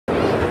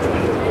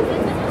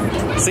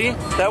See?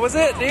 That was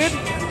it, dude.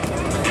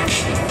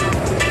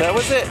 That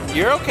was it.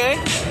 You're okay.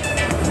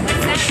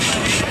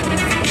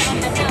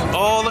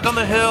 Oh, look on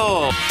the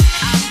hill.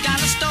 I've got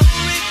a story.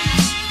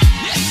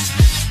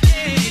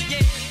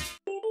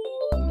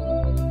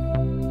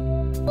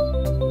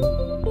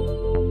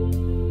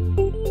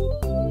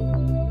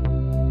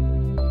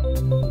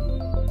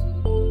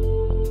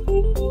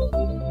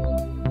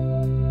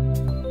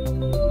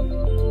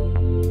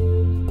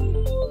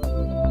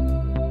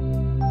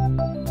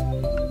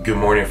 Good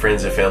morning,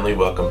 friends and family.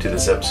 Welcome to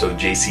this episode of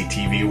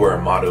JCTV, where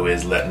our motto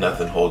is let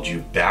nothing hold you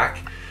back.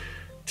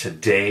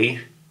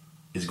 Today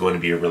is going to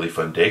be a really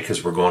fun day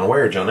because we're going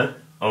where, Jonah?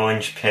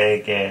 Orange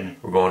picking.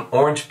 We're going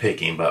orange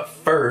picking, but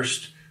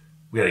first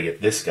we got to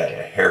get this guy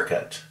a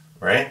haircut,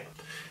 right?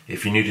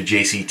 If you're new to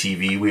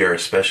JCTV, we are a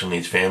special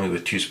needs family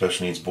with two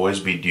special needs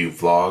boys. We do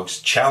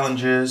vlogs,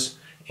 challenges,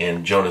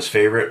 and Jonah's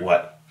favorite,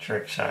 what?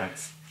 Trick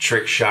shots.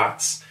 Trick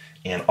shots,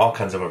 and all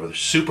kinds of other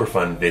super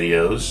fun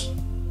videos.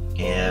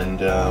 And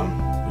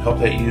we hope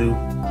that you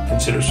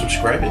consider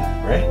subscribing,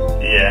 right?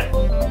 Yeah.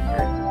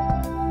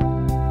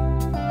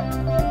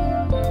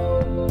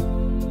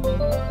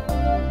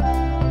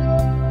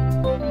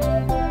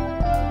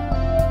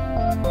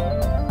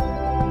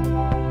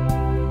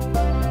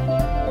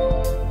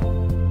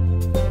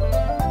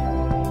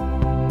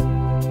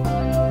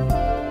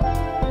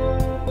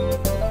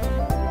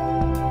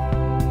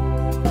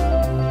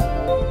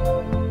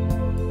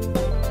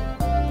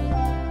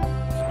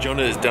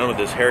 Jonah is done with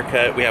his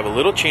haircut. We have a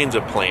little change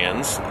of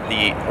plans.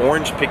 The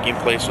orange picking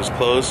place was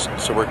closed,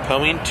 so we're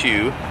coming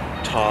to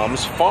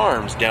Tom's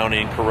Farms down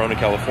in Corona,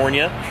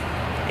 California.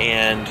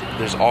 And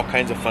there's all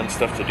kinds of fun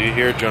stuff to do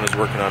here. Jonah's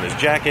working on his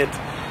jacket,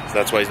 so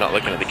that's why he's not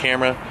looking at the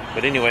camera.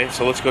 But anyway,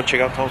 so let's go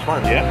check out Tom's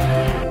Farms,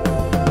 yeah?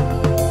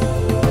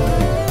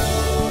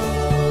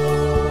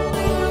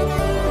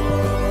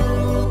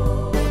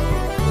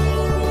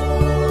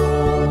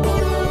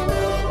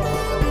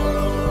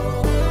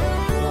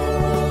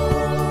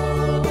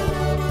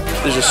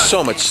 There's just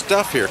so much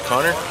stuff here,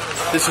 Connor.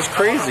 This is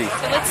crazy.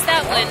 So what's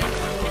that one?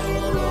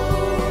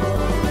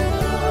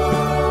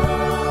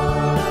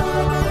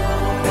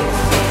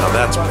 Now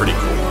that's pretty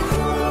cool.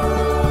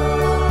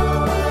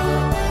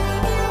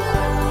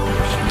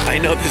 I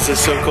know, this is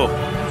so cool.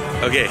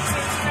 Okay,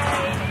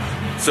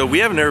 so we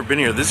have never been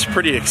here. This is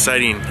pretty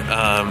exciting.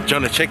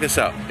 Jonah, check this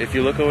out. If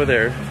you look over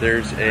there,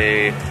 there's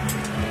a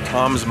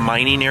Tom's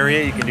mining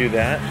area. You can do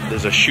that.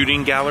 There's a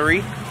shooting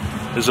gallery.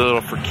 There's a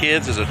little for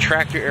kids. There's a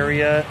tractor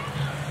area.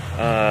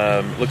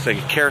 Looks like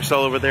a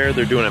carousel over there.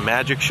 They're doing a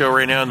magic show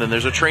right now, and then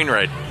there's a train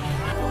ride.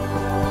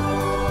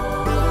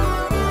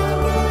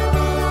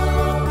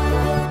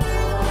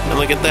 And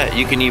look at that.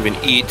 You can even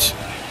eat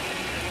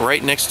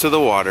right next to the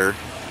water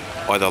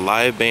while the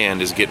live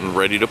band is getting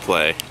ready to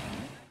play.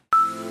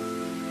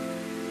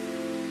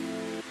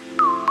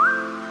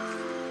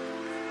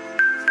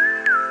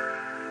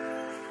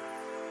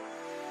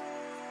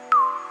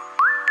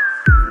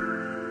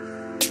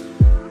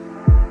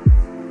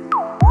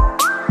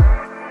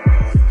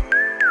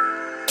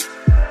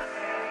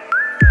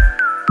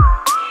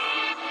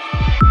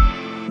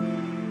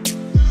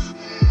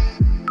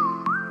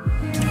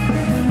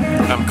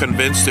 I'm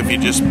convinced if you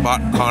just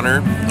bought Connor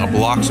a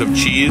blocks of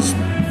cheese,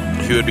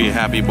 he would be a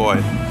happy boy.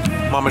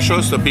 Mama, show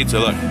us the pizza,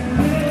 look.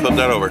 Flip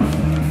that over.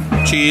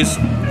 Cheese,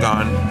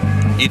 gone.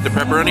 Eat the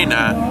pepperoni,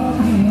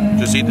 nah.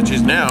 Just eat the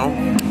cheese. Now,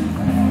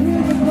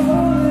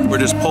 we're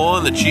just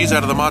pulling the cheese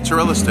out of the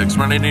mozzarella sticks.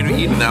 We're not even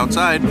eating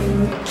outside.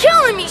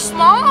 Killing me,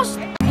 Smalls!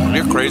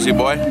 You're crazy,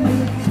 boy.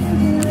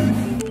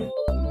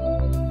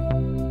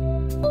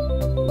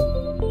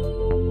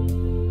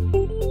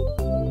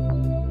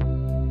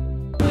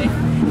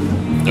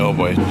 Oh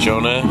boy,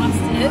 Jonah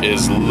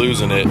is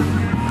losing it.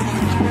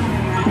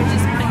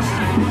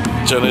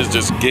 Jonah is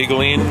just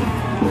giggling.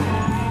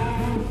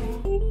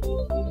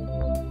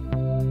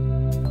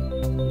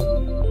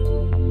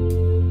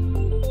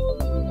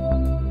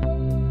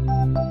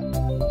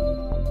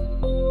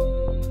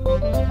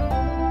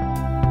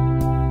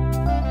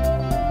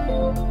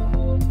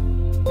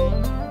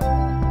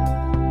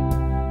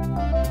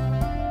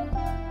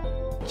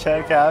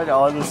 Check out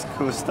all this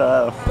cool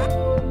stuff.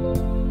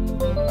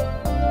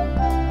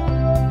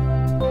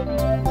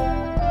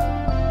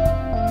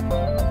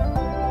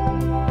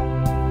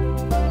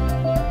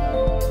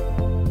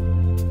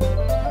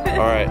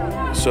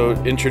 Alright, so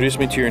introduce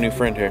me to your new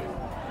friend here.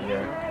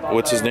 Yeah.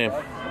 What's his name?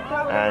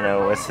 I don't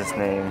know, what's his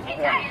name?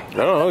 I don't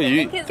know,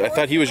 I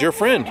thought he was your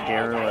friend.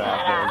 Gary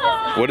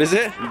Robin. What is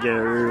it?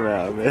 Gary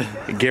Robin.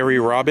 Gary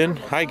Robin?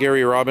 Hi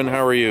Gary Robin,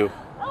 how are you?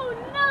 Oh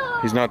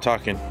no! He's not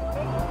talking.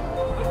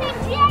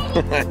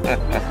 We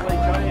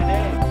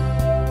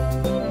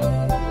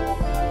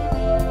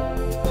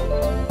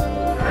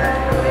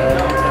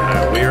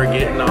are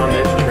getting on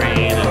this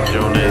train and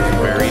Jonah is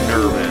very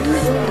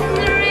nervous.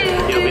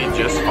 He'll be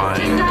just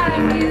fine.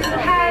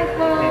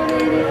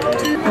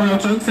 Hello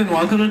folks and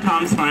welcome to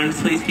Tom's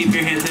Farms. Please keep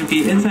your hands and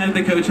feet inside of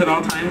the coach at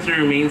all times and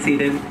remain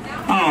seated.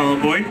 All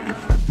aboard.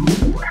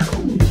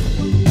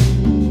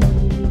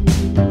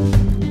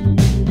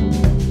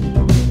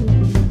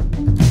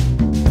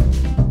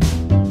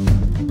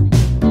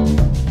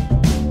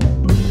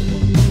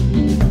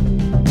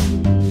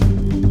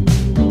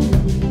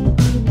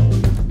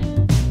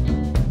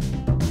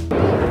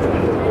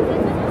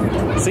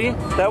 See?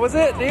 That was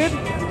it, dude.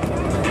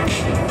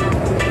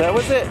 That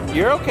was it.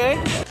 You're okay.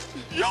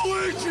 Yo,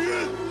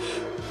 Adrian!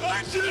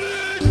 I did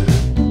it!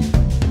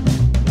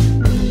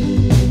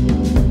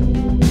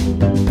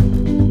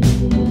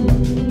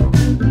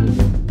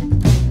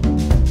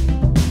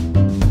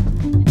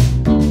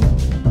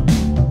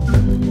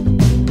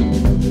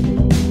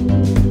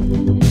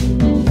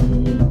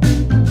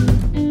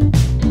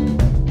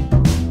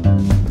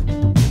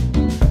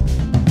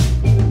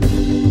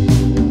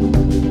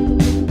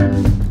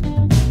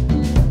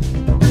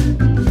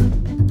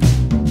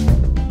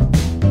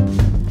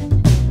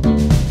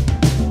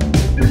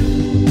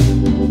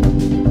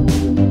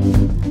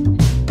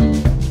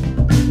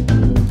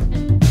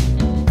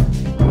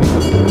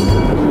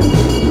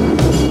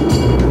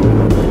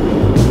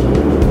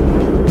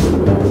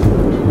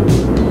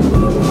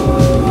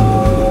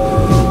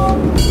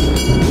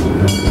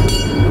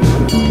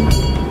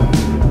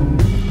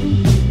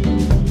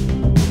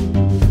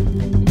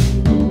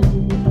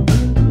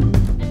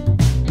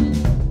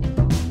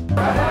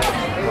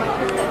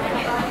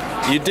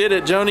 You did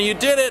it, Jonah, you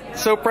did it!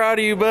 So proud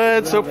of you,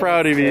 bud, so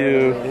proud of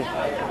you.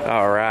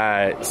 All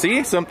right,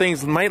 see, some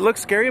things might look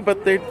scary,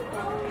 but they're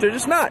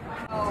just not.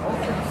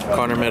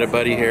 Connor met a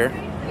buddy here.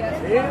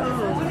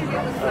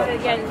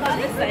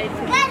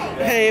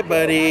 Hey,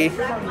 buddy.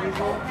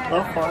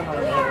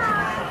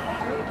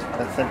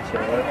 That's a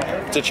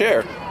chair. It's a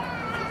chair.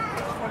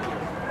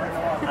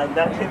 I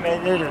thought you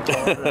made it a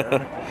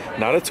toilet.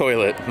 Not a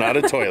toilet, not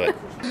a toilet.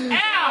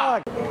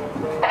 Ow!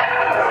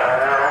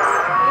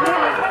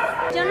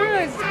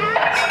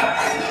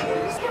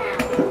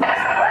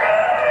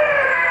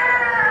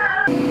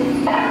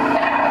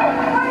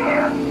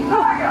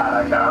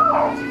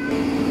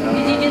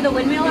 Did you do the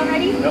windmill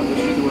already? Nope,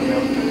 she's the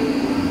windmill.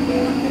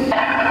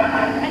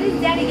 How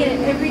does Daddy get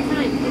it every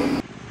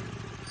time?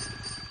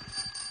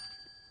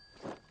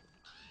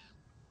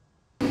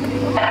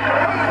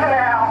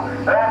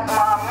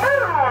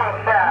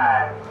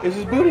 This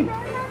is booty.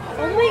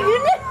 Oh my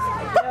goodness!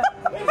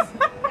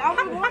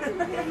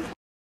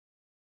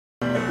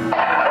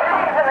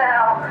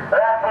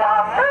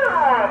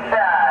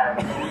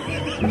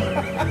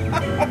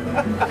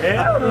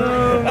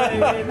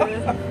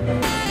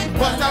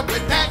 What's up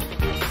with that?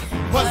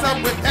 What's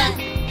up with that?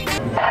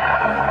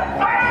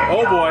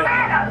 Oh boy.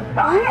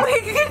 Oh my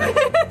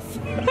goodness!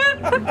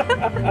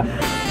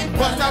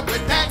 What's up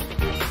with that?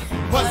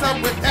 What's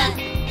up with that?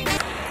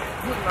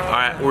 All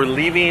right, we're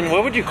leaving.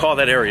 What would you call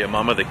that area,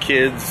 Mama? The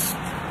kids'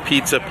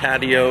 pizza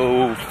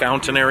patio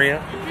fountain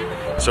area?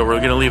 So we're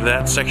gonna leave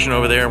that section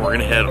over there and we're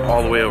gonna head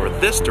all the way over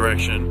this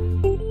direction.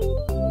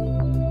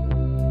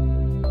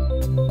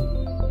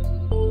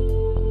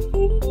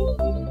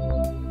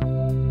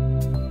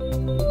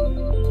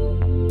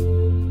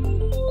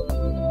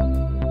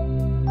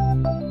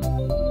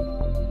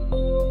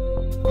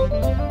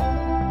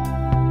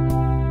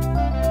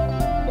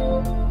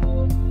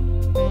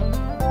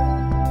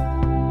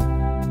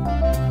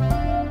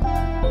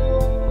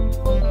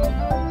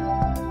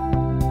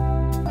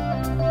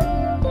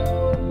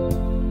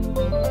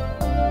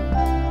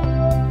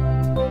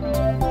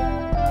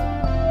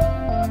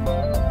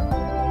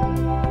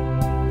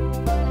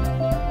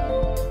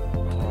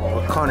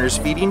 Connor's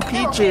feeding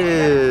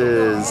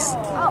Peaches.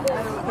 Have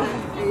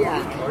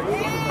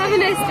a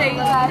nice day,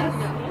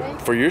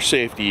 guys. For your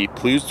safety,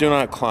 please do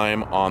not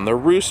climb on the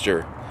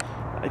rooster.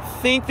 I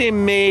think they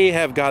may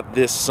have got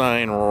this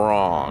sign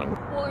wrong.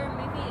 Or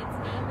maybe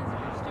its name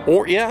is Rooster.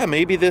 Or yeah,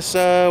 maybe this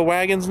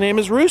wagon's name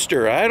is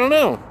Rooster. I don't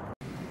know.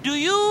 Do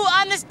you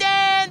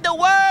understand the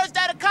words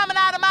that are coming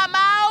out of my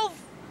mouth?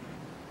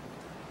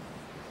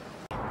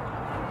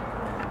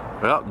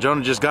 Well,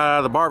 Jonah just got out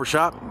of the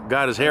barbershop,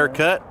 got his hair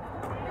cut.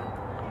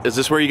 Is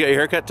this where you got your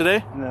haircut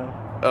today? No.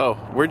 Oh,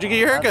 where'd you get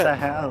your haircut? At the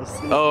house.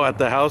 Oh, at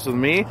the house with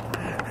me?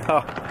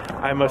 Oh,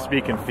 I must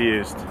be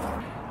confused.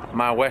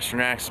 My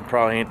Western accent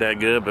probably ain't that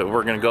good, but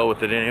we're gonna go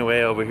with it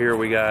anyway. Over here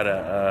we got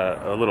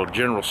a little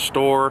general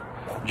store.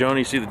 Jonah,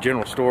 you see the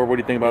general store? What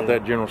do you think about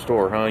that general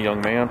store, huh,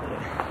 young man?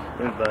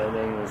 My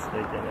name was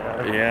taken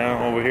out. Yeah,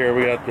 over here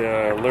we got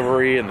the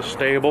livery and the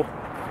stable.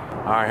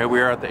 All right, here we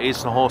are at the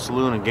Ace in the Hole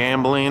Saloon and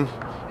Gambling.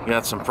 We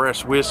got some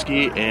fresh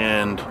whiskey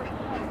and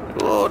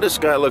oh, this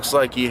guy looks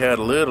like he had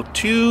a little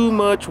too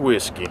much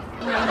whiskey.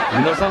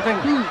 You know something?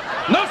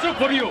 No soup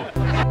for you!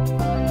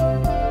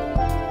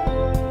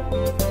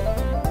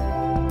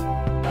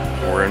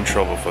 We're in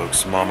trouble,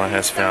 folks. Mama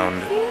has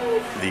found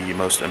the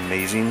most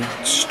amazing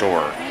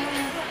store.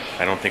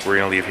 I don't think we're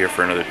gonna leave here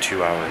for another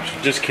 2 hours.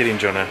 Just kidding,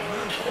 Jonah.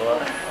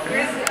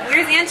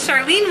 Where's Aunt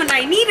Charlene when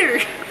I need her?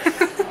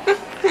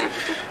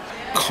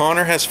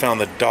 Connor has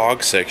found the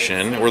dog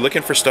section. We're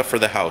looking for stuff for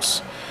the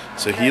house.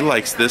 So he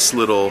likes this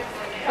little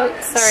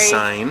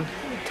sign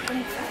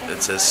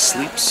that says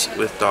sleeps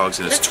with dogs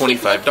and it's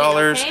 $25.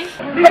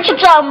 What you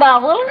talking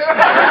about, Will?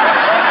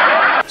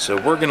 So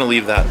we're gonna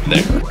leave that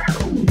there.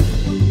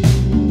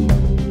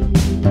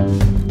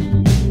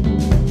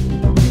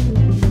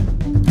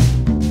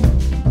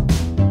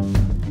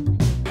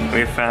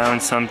 We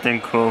found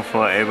something cool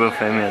for Able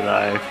Family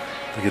Life.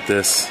 Look at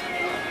this.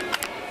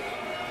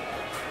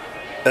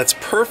 That's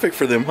perfect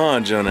for them, huh,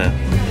 Jonah?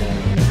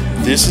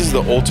 This is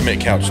the ultimate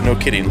couch, no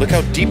kidding. Look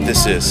how deep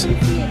this is.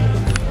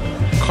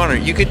 Connor,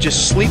 you could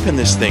just sleep in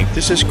this thing.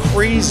 This is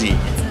crazy.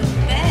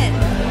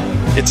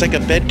 It's like a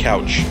bed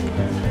couch.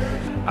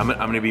 I'm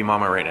gonna be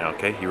mama right now,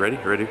 okay? You ready?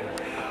 You ready?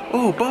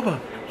 Oh, Bubba,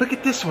 look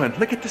at this one.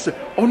 Look at this one.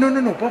 Oh, no,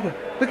 Bubba,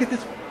 look at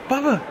this.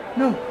 Bubba,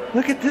 no,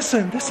 look at this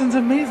one. This one's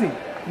amazing.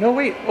 No,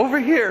 wait, over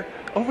here.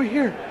 Over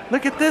here.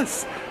 Look at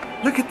this.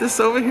 Look at this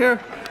over here.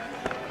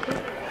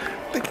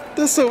 Look at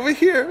this over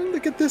here.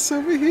 Look at this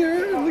over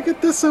here. Look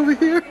at this over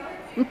here.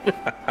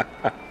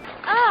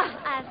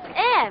 As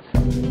if.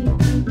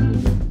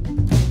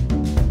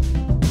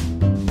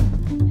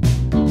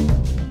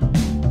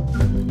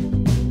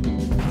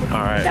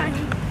 All right.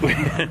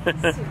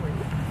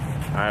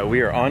 All right,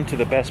 we are on to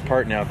the best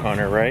part now,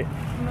 Connor, right?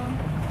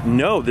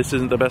 No, this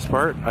isn't the best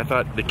part. I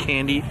thought the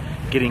candy,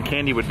 getting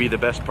candy would be the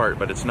best part,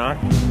 but it's not.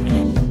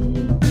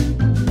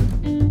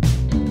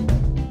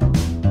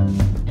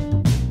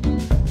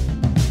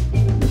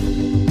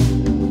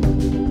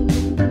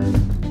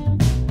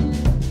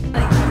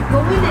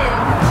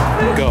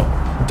 Go,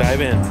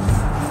 dive in.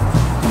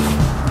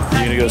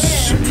 You're gonna go,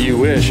 you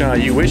wish, huh?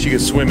 You wish you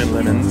could swim in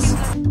lemons.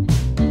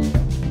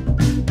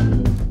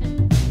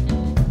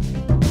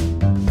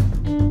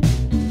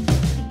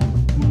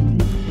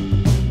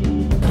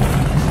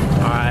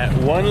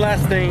 One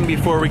last thing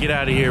before we get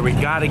out of here, we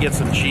gotta get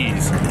some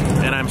cheese.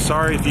 And I'm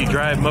sorry if you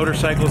drive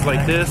motorcycles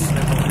like this,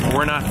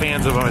 we're not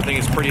fans of them. I think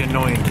it's pretty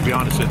annoying, to be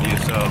honest with you,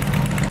 so.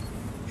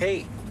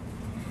 Hey,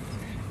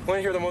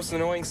 wanna hear the most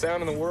annoying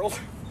sound in the world?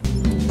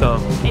 So.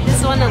 I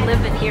just want to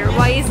live in here.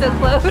 Why are you so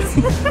close?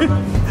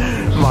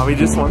 Mommy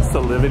just wants to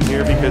live in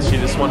here because she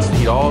just wants to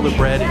eat all the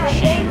bread and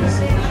cheese.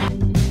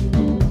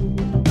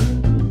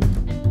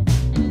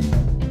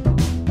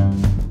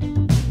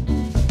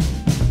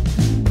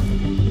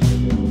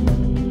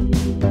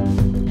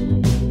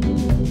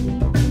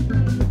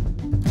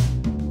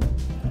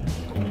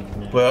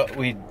 Well,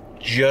 we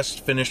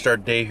just finished our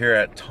day here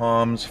at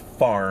Tom's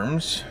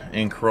Farms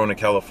in Corona,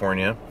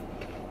 California.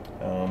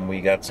 We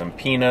got some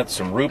peanuts,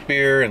 some root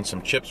beer, and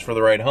some chips for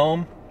the ride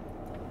home.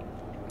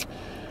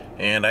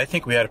 And I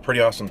think we had a pretty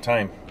awesome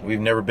time.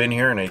 We've never been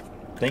here, and I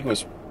think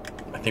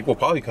we'll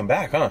probably come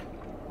back, huh?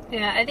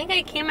 Yeah, I think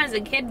I came as a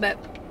kid, but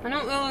I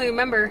don't really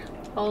remember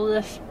all of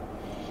this.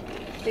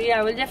 But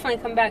yeah, we'll definitely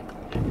come back.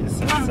 It's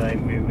the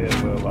same movie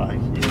we'll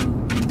like you.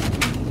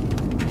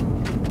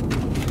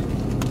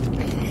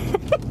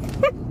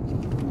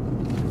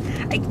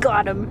 I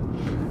got him.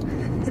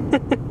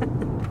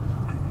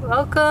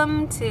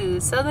 Welcome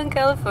to Southern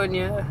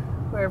California,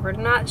 where we're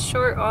not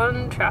short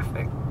on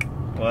traffic.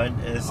 What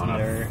is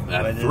there?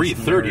 At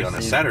 3:30 on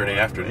a Saturday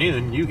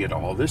afternoon, you get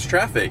all this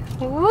traffic.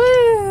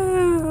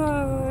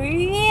 Woo!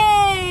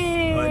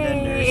 Yay! What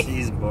a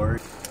nurse's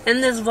board.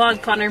 End this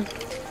vlog, Connor.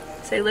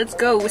 Say, let's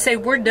go. Say,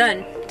 we're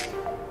done.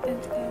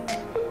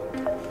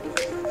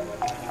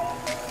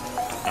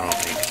 I don't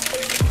think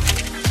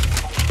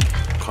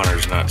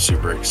Connor's not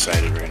super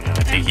excited right now.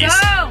 I think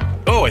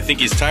I think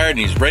he's tired and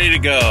he's ready to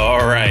go.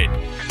 All right.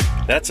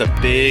 That's a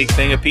big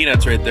thing of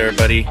peanuts right there,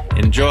 buddy.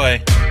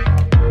 Enjoy.